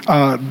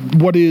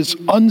 what is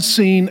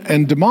unseen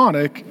and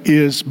demonic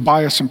is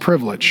bias and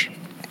privilege.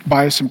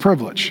 Bias and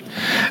privilege.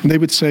 And they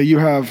would say you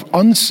have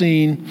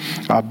unseen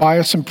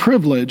bias and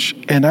privilege,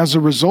 and as a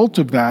result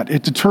of that,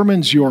 it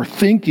determines your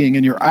thinking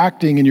and your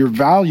acting and your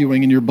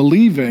valuing and your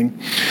believing.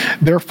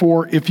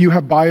 Therefore, if you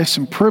have bias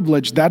and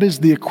privilege, that is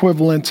the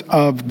equivalent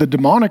of the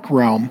demonic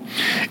realm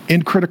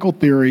in critical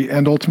theory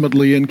and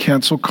ultimately in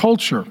cancel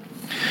culture.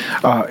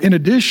 In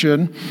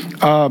addition,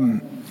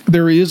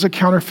 there is a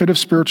counterfeit of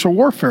spiritual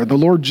warfare. The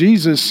Lord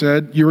Jesus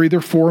said, you're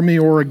either for me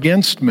or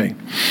against me.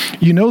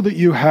 You know that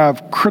you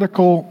have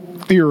critical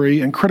theory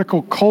and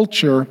critical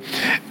culture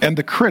and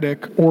the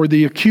critic or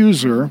the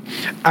accuser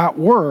at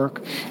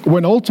work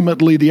when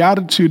ultimately the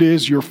attitude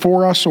is you're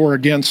for us or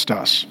against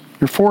us.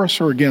 You're for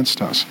us or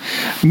against us.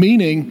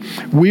 Meaning,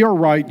 we are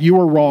right, you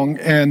are wrong,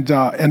 and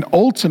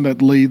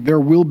ultimately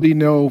there will be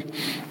no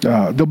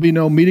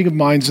meeting of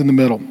minds in the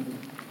middle.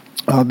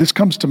 This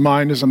comes to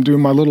mind as I'm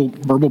doing my little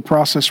verbal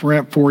process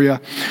rant for you.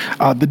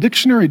 The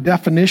dictionary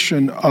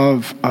definition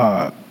of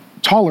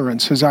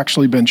tolerance has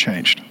actually been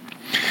changed.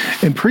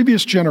 In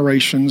previous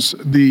generations,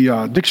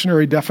 the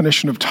dictionary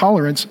definition of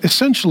tolerance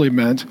essentially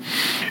meant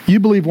you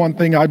believe one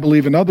thing, I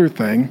believe another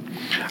thing.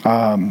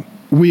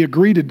 We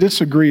agree to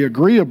disagree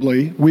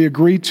agreeably. We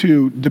agree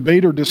to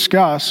debate or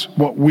discuss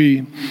what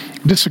we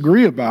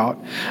disagree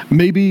about.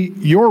 Maybe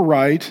you're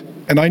right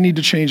and I need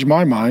to change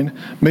my mind.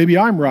 Maybe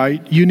I'm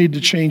right, you need to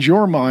change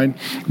your mind.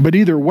 But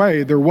either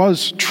way, there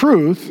was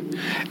truth.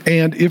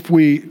 And if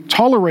we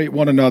tolerate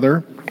one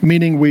another,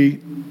 meaning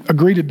we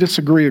agree to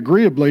disagree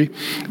agreeably,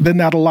 then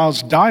that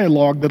allows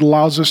dialogue that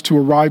allows us to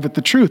arrive at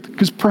the truth.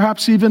 Because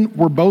perhaps even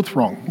we're both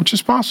wrong, which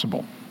is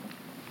possible.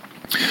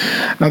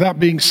 Now, that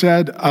being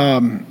said,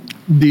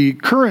 the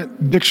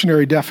current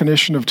dictionary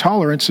definition of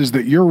tolerance is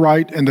that you're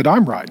right and that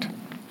I'm right.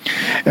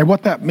 And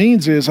what that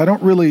means is I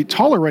don't really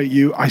tolerate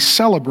you, I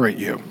celebrate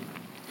you.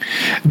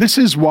 This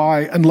is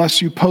why,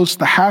 unless you post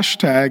the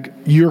hashtag,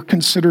 you're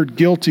considered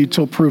guilty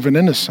till proven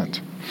innocent.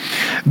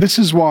 This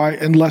is why,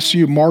 unless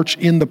you march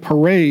in the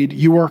parade,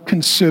 you are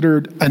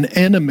considered an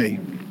enemy.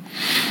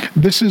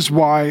 This is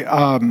why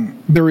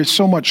there is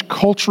so much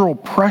cultural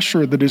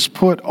pressure that is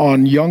put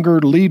on younger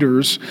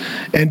leaders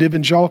and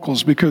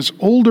evangelicals, because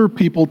older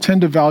people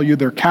tend to value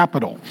their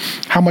capital.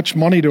 How much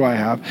money do I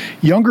have?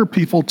 Younger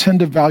people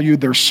tend to value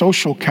their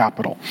social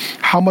capital.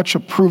 How much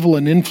approval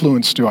and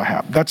influence do I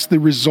have? That's the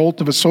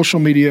result of a social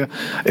media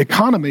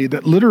economy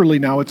that literally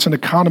now it's an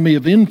economy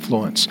of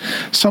influence.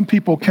 Some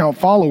people count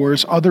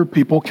followers, other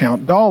people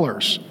count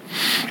dollars.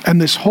 And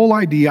this whole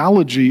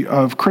ideology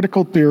of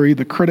critical theory,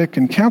 the critic,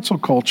 and cancel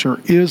culture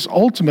is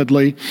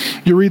ultimately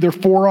you're either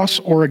for us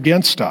or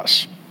against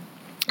us.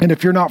 And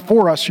if you're not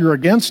for us, you're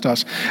against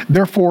us.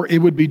 Therefore, it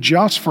would be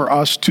just for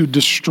us to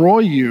destroy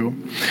you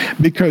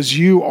because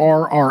you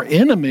are our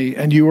enemy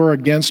and you are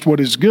against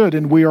what is good,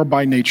 and we are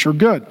by nature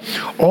good.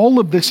 All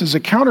of this is a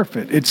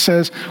counterfeit. It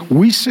says,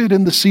 we sit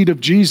in the seat of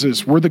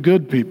Jesus, we're the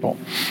good people.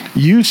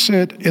 You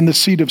sit in the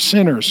seat of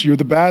sinners, you're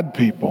the bad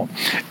people.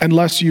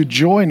 Unless you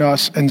join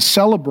us and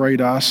celebrate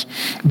us,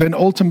 then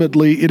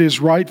ultimately it is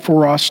right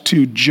for us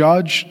to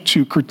judge,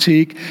 to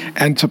critique,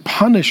 and to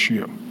punish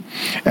you.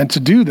 And to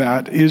do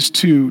that is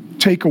to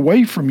take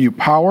away from you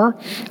power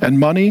and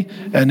money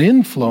and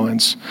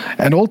influence,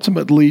 and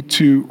ultimately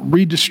to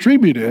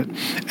redistribute it,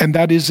 and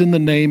that is in the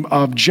name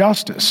of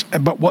justice.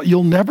 But what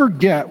you'll never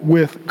get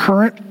with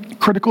current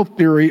critical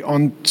theory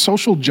on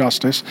social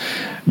justice,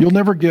 you'll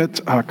never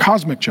get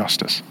cosmic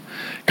justice.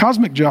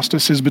 Cosmic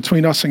justice is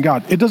between us and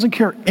God. It doesn't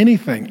care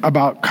anything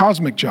about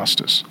cosmic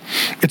justice.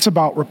 It's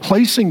about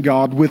replacing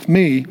God with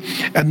me,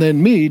 and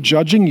then me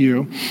judging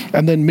you,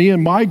 and then me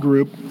and my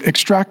group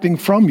extracting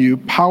from you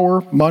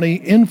power, money,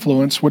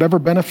 influence, whatever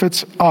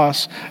benefits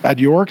us at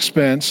your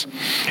expense.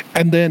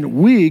 And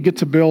then we get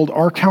to build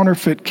our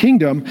counterfeit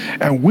kingdom,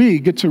 and we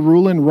get to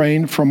rule and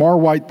reign from our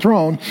white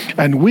throne,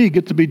 and we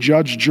get to be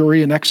judge,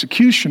 jury, and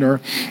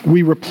executioner.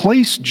 We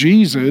replace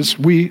Jesus.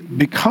 We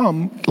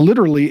become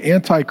literally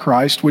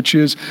Antichrist, which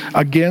is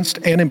against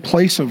and in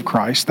place of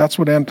Christ. That's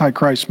what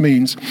Antichrist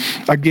means,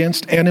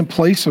 against and in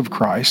place of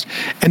Christ.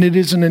 And it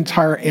is an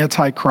entire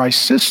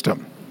Antichrist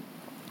system.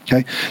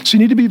 Okay, so you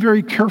need to be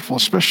very careful,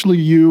 especially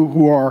you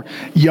who are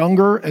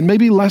younger and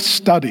maybe less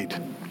studied.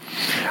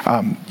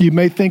 You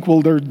may think,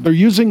 well, they're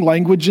using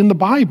language in the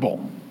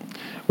Bible.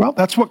 Well,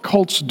 that's what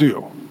cults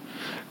do.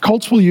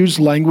 Cults will use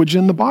language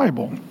in the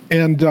Bible,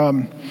 and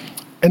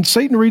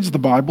Satan reads the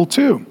Bible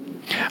too.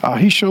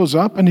 He shows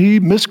up and he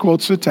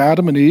misquotes it to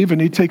Adam and Eve, and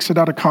he takes it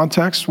out of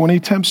context when he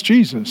tempts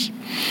Jesus.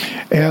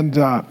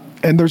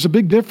 And there's a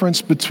big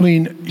difference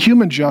between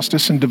human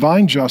justice and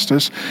divine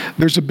justice.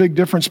 There's a big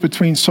difference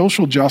between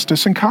social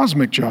justice and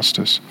cosmic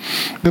justice.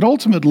 That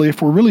ultimately,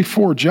 if we're really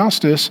for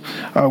justice,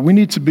 we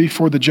need to be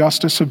for the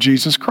justice of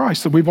Jesus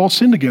Christ, that we've all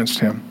sinned against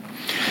him.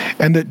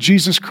 And that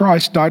Jesus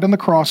Christ died on the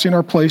cross in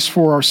our place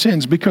for our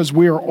sins, because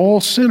we are all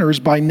sinners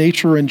by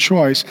nature and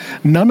choice.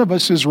 None of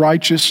us is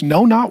righteous,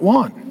 no, not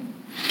one.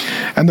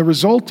 And the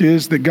result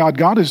is that God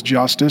got his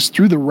justice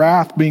through the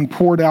wrath being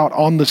poured out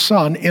on the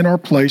Son in our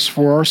place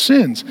for our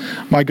sins.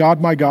 My God,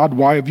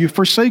 why have you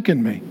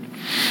forsaken me?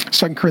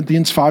 2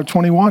 Corinthians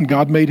 5:21,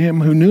 God made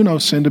him who knew no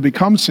sin to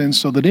become sin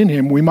so that in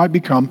him we might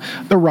become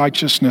the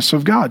righteousness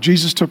of God.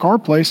 Jesus took our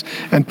place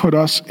and put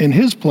us in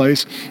his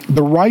place,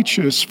 the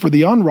righteous for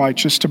the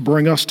unrighteous, to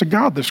bring us to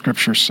God, the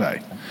scriptures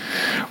say.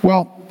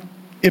 Well,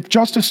 if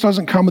justice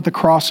doesn't come at the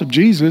cross of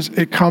Jesus,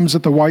 it comes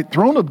at the white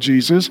throne of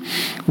Jesus,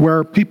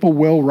 where people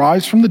will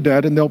rise from the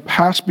dead and they'll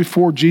pass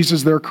before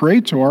Jesus, their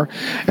creator.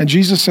 And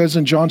Jesus says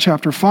in John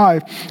chapter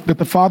 5 that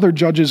the Father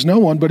judges no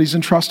one, but he's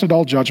entrusted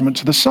all judgment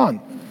to the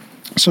Son.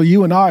 So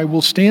you and I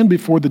will stand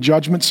before the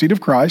judgment seat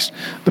of Christ.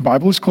 The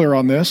Bible is clear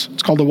on this.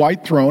 It's called the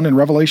white throne in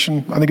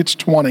Revelation, I think it's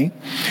 20.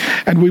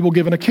 And we will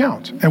give an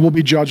account and will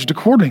be judged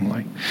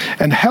accordingly.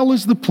 And hell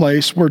is the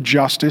place where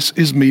justice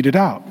is meted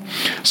out.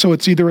 So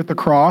it's either at the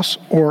cross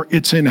or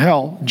it's in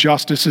hell.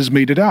 Justice is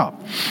meted out.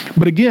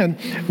 But again,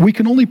 we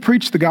can only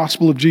preach the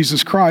gospel of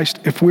Jesus Christ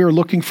if we are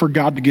looking for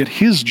God to get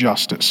his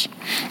justice.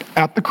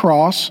 At the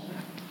cross,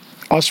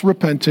 us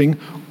repenting,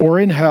 or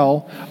in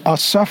hell,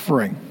 us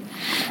suffering.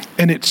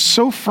 And it's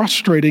so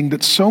frustrating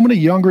that so many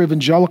younger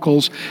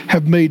evangelicals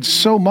have made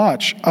so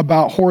much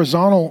about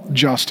horizontal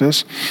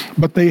justice,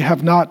 but they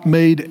have not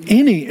made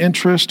any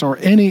interest or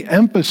any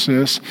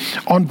emphasis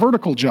on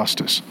vertical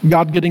justice,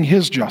 God getting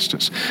his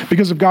justice.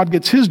 Because if God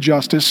gets his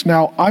justice,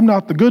 now I'm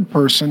not the good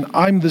person,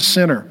 I'm the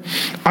sinner.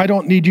 I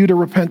don't need you to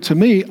repent to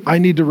me, I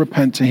need to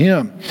repent to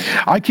him.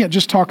 I can't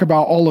just talk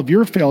about all of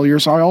your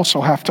failures, I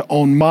also have to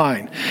own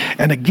mine.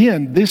 And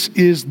again, this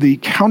is the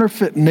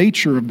counterfeit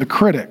nature of the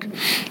critic.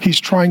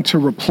 He's trying to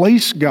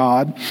replace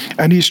God,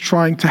 and he's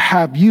trying to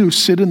have you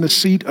sit in the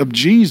seat of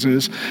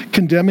Jesus,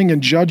 condemning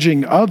and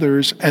judging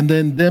others, and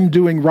then them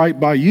doing right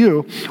by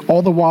you,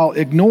 all the while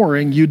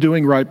ignoring you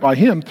doing right by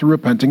him through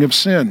repenting of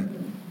sin.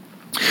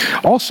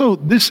 Also,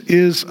 this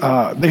is,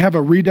 they have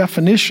a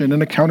redefinition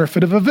and a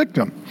counterfeit of a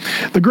victim.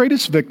 The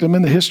greatest victim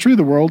in the history of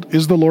the world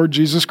is the Lord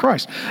Jesus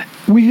Christ.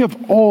 We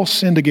have all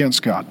sinned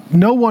against God.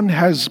 No one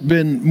has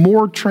been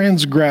more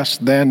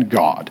transgressed than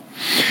God.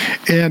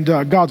 And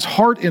God's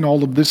heart in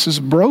all of this is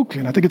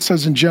broken. I think it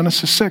says in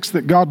Genesis 6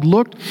 that God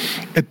looked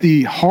at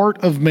the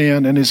heart of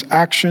man and his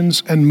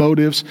actions and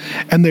motives,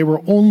 and they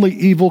were only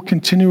evil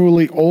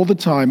continually all the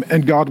time,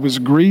 and God was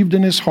grieved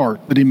in his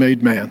heart that he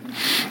made man.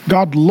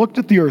 God looked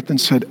at the earth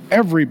and said,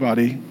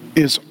 everybody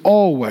is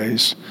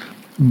always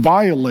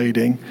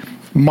violating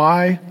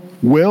my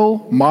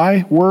will,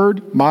 my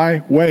word,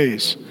 my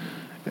ways.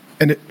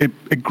 And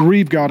it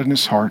grieved God in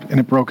his heart, and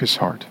it broke his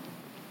heart.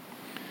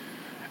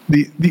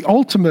 The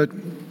ultimate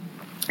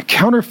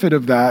counterfeit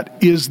of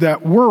that is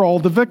that we're all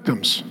the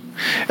victims.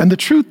 And the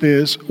truth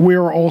is, we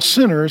are all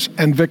sinners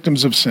and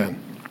victims of sin.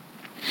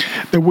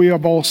 That we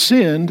have all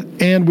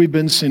sinned and we've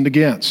been sinned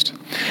against.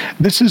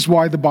 This is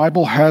why the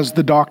Bible has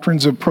the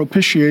doctrines of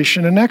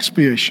propitiation and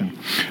expiation.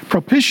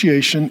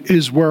 Propitiation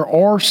is where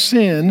our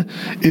sin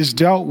is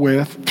dealt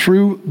with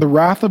through the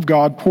wrath of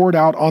God poured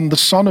out on the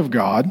Son of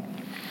God.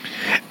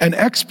 And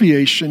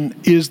expiation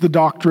is the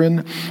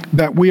doctrine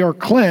that we are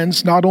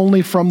cleansed not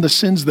only from the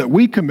sins that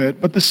we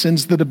commit, but the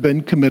sins that have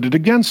been committed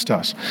against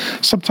us.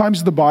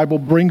 Sometimes the Bible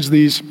brings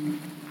these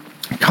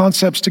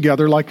concepts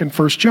together, like in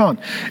 1 John.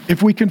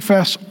 If we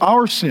confess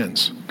our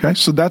sins, okay,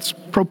 so that's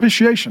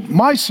propitiation,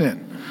 my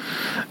sin.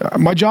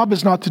 My job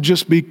is not to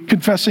just be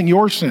confessing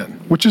your sin,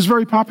 which is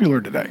very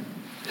popular today.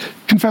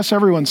 Confess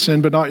everyone's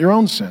sin, but not your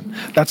own sin.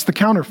 That's the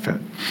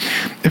counterfeit.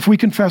 If we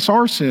confess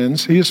our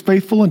sins, he is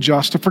faithful and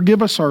just to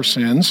forgive us our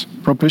sins,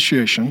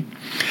 propitiation,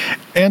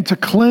 and to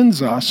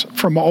cleanse us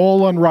from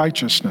all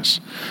unrighteousness.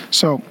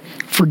 So,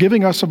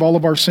 forgiving us of all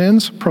of our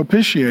sins,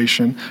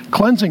 propitiation,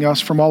 cleansing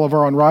us from all of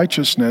our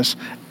unrighteousness,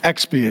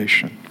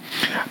 expiation.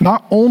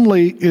 Not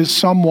only is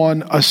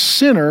someone a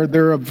sinner,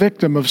 they're a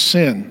victim of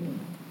sin.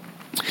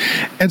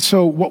 And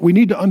so what we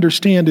need to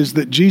understand is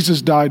that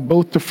Jesus died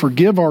both to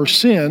forgive our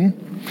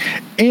sin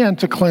and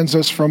to cleanse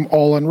us from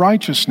all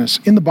unrighteousness.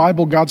 In the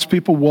Bible, God's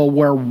people will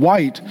wear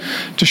white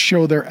to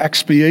show their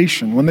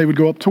expiation. When they would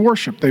go up to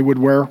worship, they would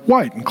wear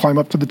white and climb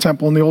up to the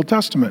temple in the Old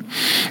Testament.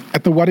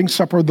 At the wedding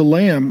supper of the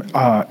Lamb,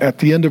 at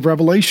the end of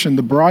Revelation,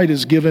 the bride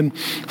is given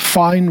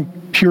fine,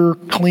 pure,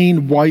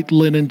 clean, white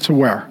linen to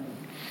wear.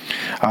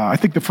 I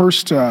think the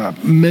first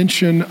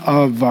mention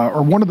of,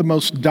 or one of the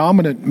most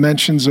dominant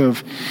mentions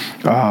of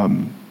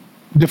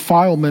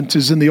defilement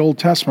is in the Old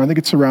Testament. I think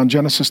it's around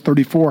Genesis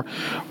 34,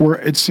 where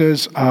it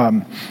says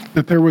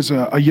that there was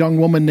a young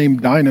woman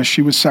named Dinah.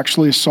 She was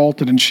sexually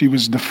assaulted and she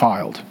was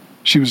defiled.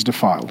 She was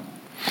defiled.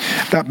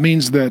 That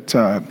means that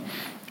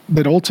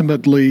that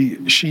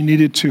ultimately she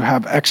needed to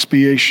have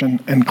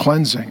expiation and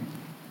cleansing.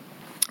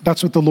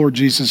 That's what the Lord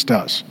Jesus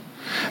does.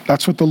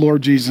 That's what the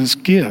Lord Jesus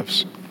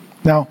gives.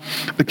 Now,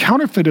 the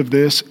counterfeit of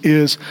this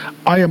is,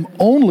 I am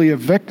only a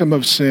victim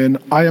of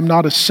sin. I am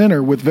not a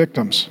sinner with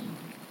victims.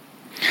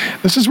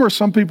 This is where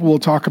some people will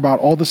talk about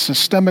all the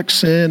systemic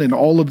sin and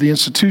all of the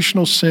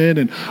institutional sin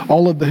and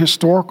all of the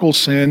historical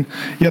sin,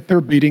 yet they're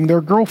beating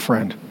their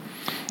girlfriend.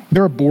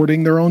 They're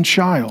aborting their own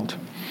child.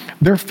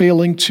 They're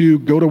failing to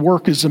go to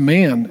work as a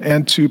man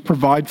and to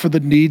provide for the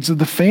needs of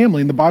the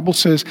family. And the Bible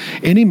says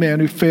any man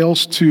who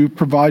fails to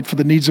provide for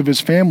the needs of his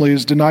family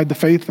is denied the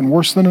faith and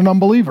worse than an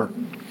unbeliever.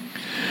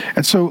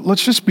 And so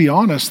let's just be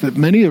honest that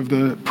many of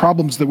the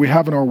problems that we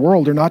have in our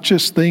world are not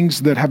just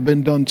things that have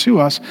been done to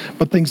us,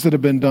 but things that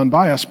have been done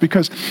by us.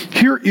 Because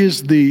here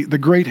is the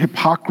great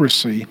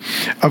hypocrisy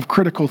of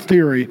critical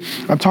theory.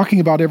 I'm talking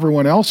about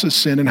everyone else's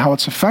sin and how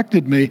it's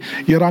affected me,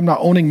 yet I'm not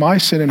owning my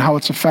sin and how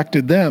it's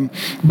affected them.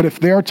 But if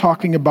they're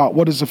talking about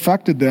what has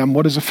affected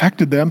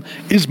them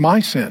is my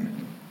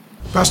sin.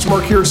 Pastor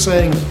Mark here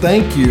saying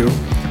thank you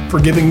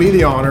for giving me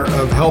the honor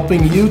of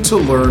helping you to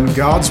learn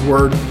God's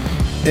Word.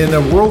 In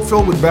a world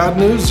filled with bad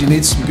news, you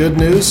need some good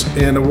news.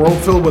 In a world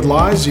filled with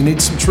lies, you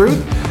need some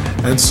truth.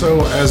 And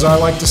so, as I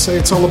like to say,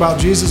 it's all about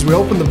Jesus. We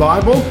open the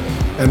Bible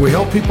and we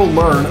help people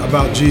learn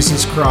about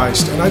Jesus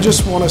Christ. And I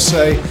just want to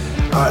say,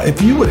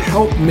 if you would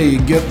help me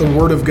get the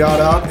Word of God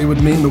out, it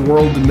would mean the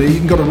world to me. You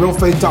can go to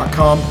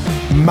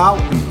realfaith.com,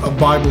 mountain of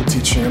Bible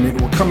teaching. I mean,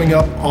 we're coming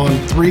up on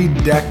 3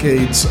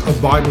 decades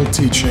of Bible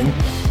teaching.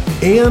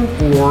 And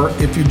or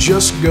if you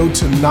just go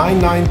to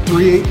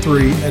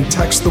 99383 and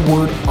text the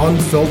word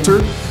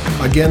unfiltered,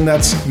 again,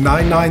 that's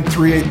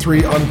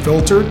 99383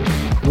 unfiltered,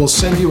 we'll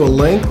send you a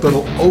link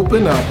that'll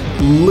open up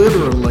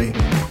literally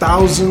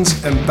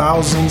thousands and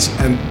thousands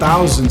and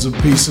thousands of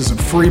pieces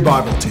of free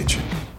Bible teaching.